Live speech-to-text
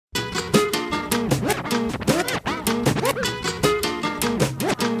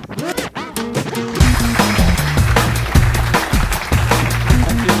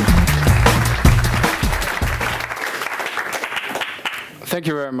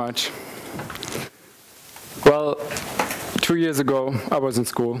very much. Well, 2 years ago, I was in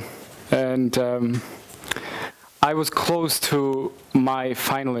school, and I was close to my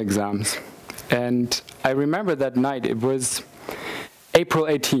final exams. And I remember that night, it was April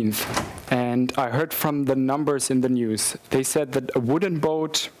 18th, and I heard from the numbers in the news. They said that a wooden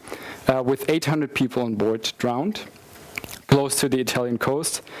boat with 800 people on board drowned, close to the Italian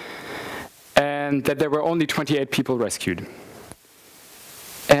coast, and that there were only 28 people rescued.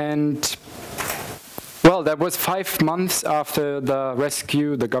 And, well, that was 5 months after the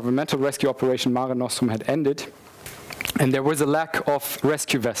rescue, the governmental rescue operation Mare Nostrum had ended, and there was a lack of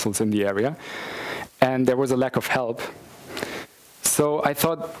rescue vessels in the area, and there was a lack of help. So I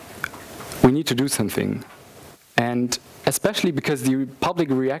thought, we need to do something. And especially because the public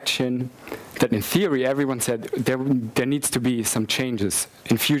reaction, that in theory everyone said there needs to be some changes.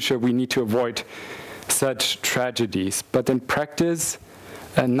 In future we need to avoid such tragedies. But in practice,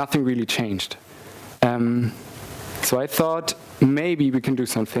 nothing really changed. So I thought maybe we can do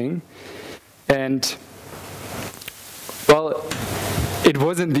something. And well, it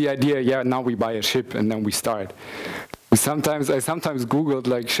wasn't the idea, yeah, now we buy a ship and then we start. I sometimes Googled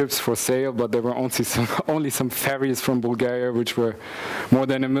like ships for sale, but there were only some ferries from Bulgaria, which were more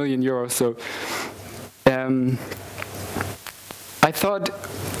than €1 million. So I thought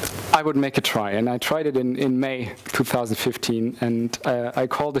I would make a try, and I tried it in May 2015, and I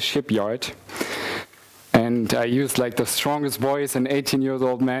called a shipyard. And I used like the strongest voice an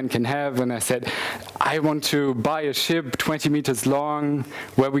 18-year-old man can have, and I said, I want to buy a ship 20 meters long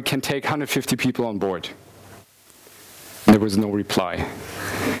where we can take 150 people on board. There was no reply,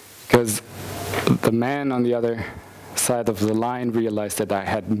 because the man on the other side of the line realized that I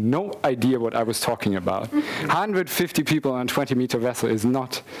had no idea what I was talking about. 150 people on a 20-meter vessel is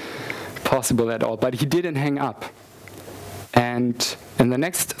not possible at all, but he didn't hang up. And in the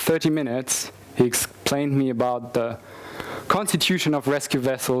next 30 minutes, he explained me about the constitution of rescue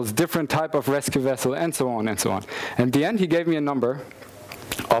vessels, different type of rescue vessel, and so on and so on. And at the end, he gave me a number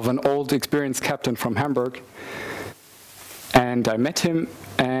of an old, experienced captain from Hamburg. And I met him,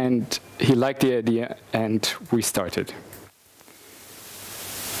 and he liked the idea, and we started.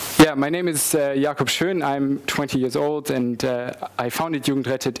 Yeah, my name is Jakob Schoen. I'm 20 years old, and I founded Jugend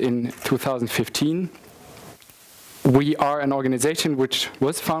Rettet in 2015. We are an organization which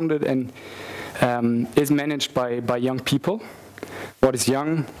was founded and is managed by young people. What is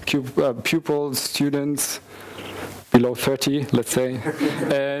young? Pupils, students, below 30, let's say.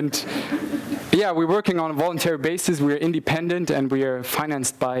 And yeah, we're working on a voluntary basis. We're independent, and we are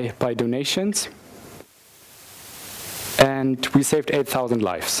financed by donations. And we saved 8,000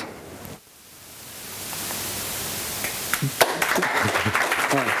 lives.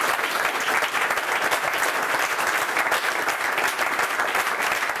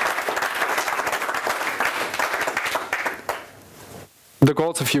 The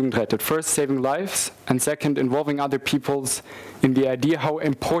goals of Jugend Rettet: first, saving lives, and second, involving other peoples in the idea how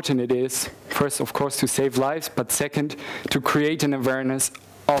important it is, first, of course, to save lives, but second, to create an awareness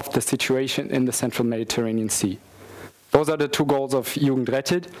of the situation in the central Mediterranean Sea. Those are the two goals of Jugend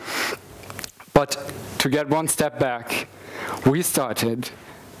Rettet. But to get one step back, we started,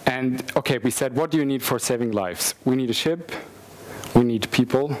 and okay, we said, what do you need for saving lives? We need a ship, we need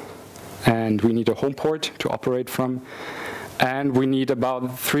people, and we need a home port to operate from. And we need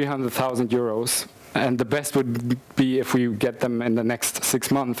about 300,000 euros. And the best would be if we get them in the next 6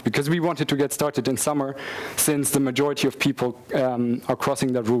 months, because we wanted to get started in summer, since the majority of people are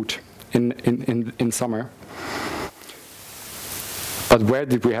crossing that route in summer. But where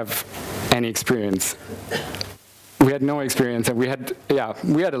did we have any experience? We had no experience, and we had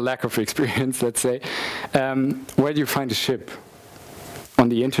a lack of experience, let's say. Where do you find a ship? On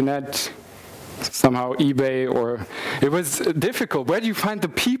the internet? Somehow eBay, or it was difficult. Where do you find the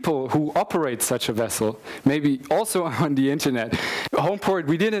people who operate such a vessel? Maybe also on the internet. Home port,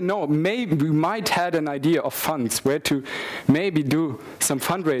 we didn't know. Maybe we might had an idea of funds, where to maybe do some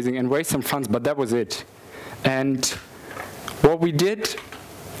fundraising and raise some funds, but that was it. And what we did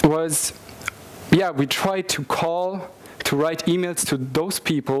was, yeah, we tried to write emails to those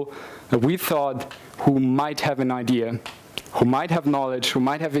people that we thought who might have an idea, who might have knowledge, who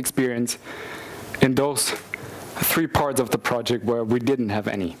might have experience, in those 3 parts of the project where we didn't have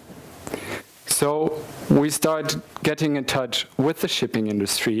any. So we started getting in touch with the shipping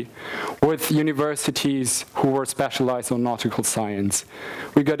industry, with universities who were specialized on nautical science.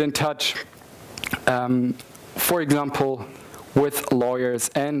 We got in touch, for example, with lawyers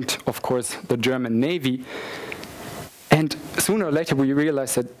and, of course, the German Navy. And sooner or later we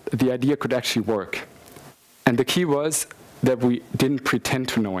realized that the idea could actually work. And the key was, that we didn't pretend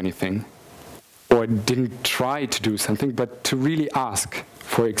to know anything or didn't try to do something, but to really ask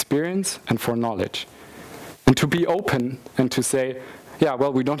for experience and for knowledge. And to be open and to say, yeah,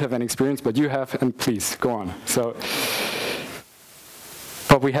 well, we don't have any experience, but you have, and please, go on. So,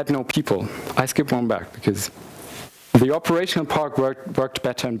 but we had no people. I skipped one back because the operational part worked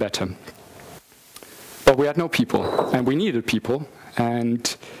better and better. But we had no people, and we needed people.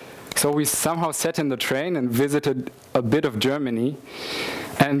 And so we somehow sat in the train and visited a bit of Germany.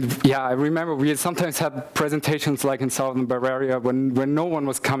 And yeah, I remember we sometimes had presentations like in southern Bavaria when no one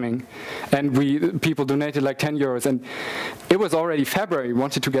was coming, and people donated like 10 euros. And it was already February, we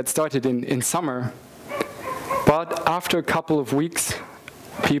wanted to get started in summer. But after a couple of weeks,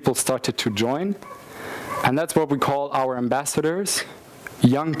 people started to join. And that's what we call our ambassadors,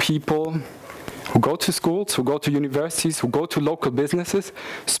 young people who go to schools, who go to universities, who go to local businesses,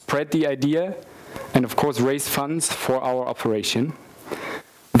 spread the idea, and of course raise funds for our operation.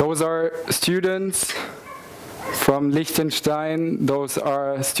 Those are students from Liechtenstein, those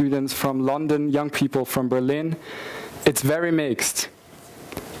are students from London, young people from Berlin. It's very mixed.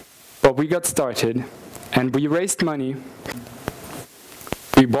 But we got started, and we raised money.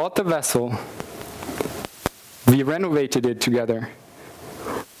 We bought the vessel. We renovated it together.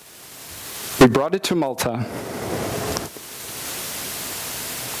 We brought it to Malta.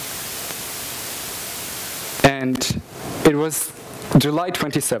 And it was July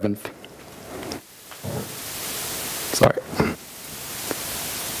 27th. Sorry.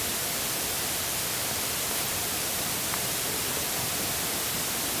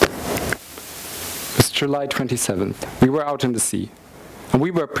 It was July 27th. We were out in the sea. And we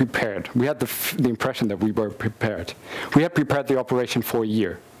were prepared. We had the impression that we were prepared. We had prepared the operation for a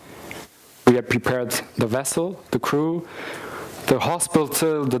year. We had prepared the vessel, the crew, the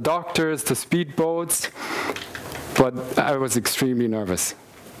hospital, the doctors, the speedboats, but I was extremely nervous.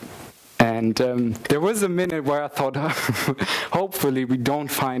 And there was a minute where I thought, hopefully we don't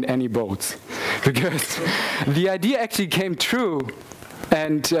find any boats, because the idea actually came true.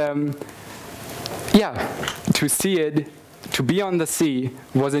 And yeah, to see it, to be on the sea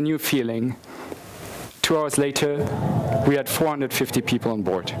was a new feeling. 2 hours later, we had 450 people on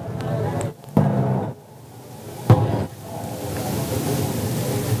board.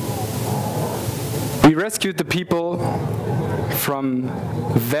 We rescued the people from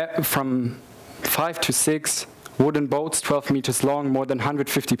 5 to 6 wooden boats, 12 meters long, more than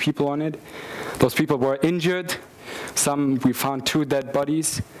 150 people on it. Those people were injured. Some, we found 2 dead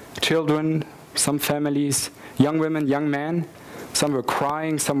bodies, children, some families, young women, young men. Some were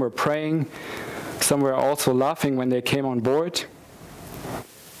crying, some were praying, some were also laughing when they came on board.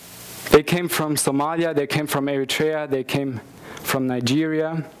 They came from Somalia, they came from Eritrea, they came from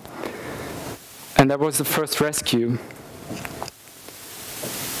Nigeria. And that was the first rescue.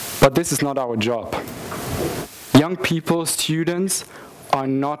 But this is not our job. Young people, students, are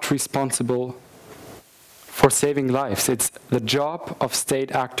not responsible for saving lives. It's the job of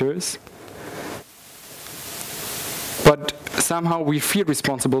state actors. But somehow we feel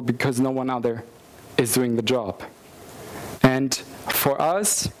responsible because no one other is doing the job. And for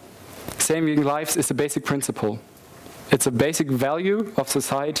us, saving lives is a basic principle. It's a basic value of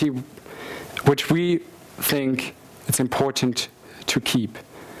society which we think it's important to keep.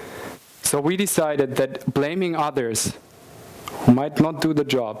 So we decided that blaming others who might not do the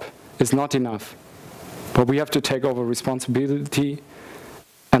job is not enough. But we have to take over responsibility,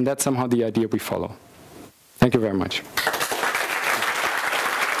 and that's somehow the idea we follow. Thank you very much.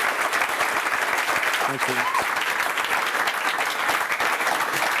 Thank you.